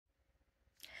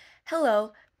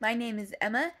Hello, my name is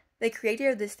Emma, the creator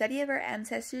of the Study of Our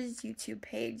Ancestors YouTube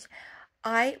page.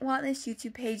 I want this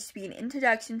YouTube page to be an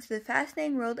introduction to the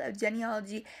fascinating world of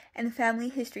genealogy and family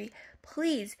history.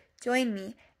 Please join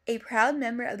me, a proud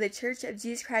member of the Church of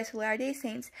Jesus Christ of Latter-day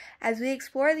Saints, as we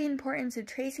explore the importance of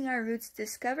tracing our roots,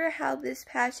 discover how this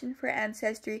passion for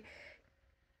ancestry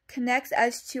connects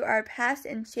us to our past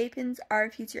and shapes our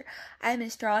future. I am a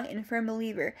strong and firm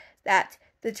believer that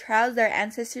the trials our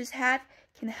ancestors had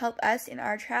can help us in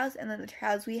our trials, and that the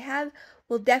trials we have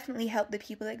will definitely help the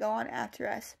people that go on after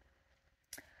us.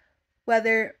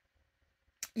 Whether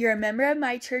you're a member of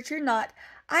my church or not,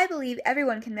 I believe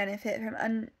everyone can benefit from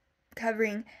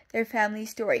uncovering their family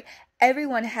story.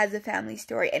 Everyone has a family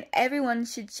story, and everyone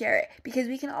should share it because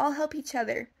we can all help each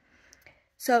other.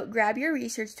 So grab your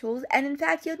research tools, and in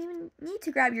fact, you don't even need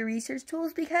to grab your research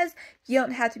tools because you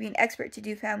don't have to be an expert to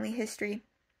do family history.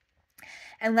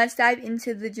 And let's dive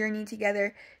into the journey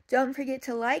together. Don't forget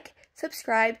to like,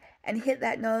 subscribe, and hit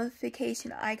that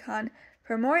notification icon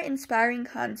for more inspiring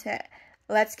content.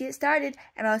 Let's get started,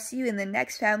 and I'll see you in the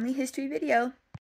next family history video.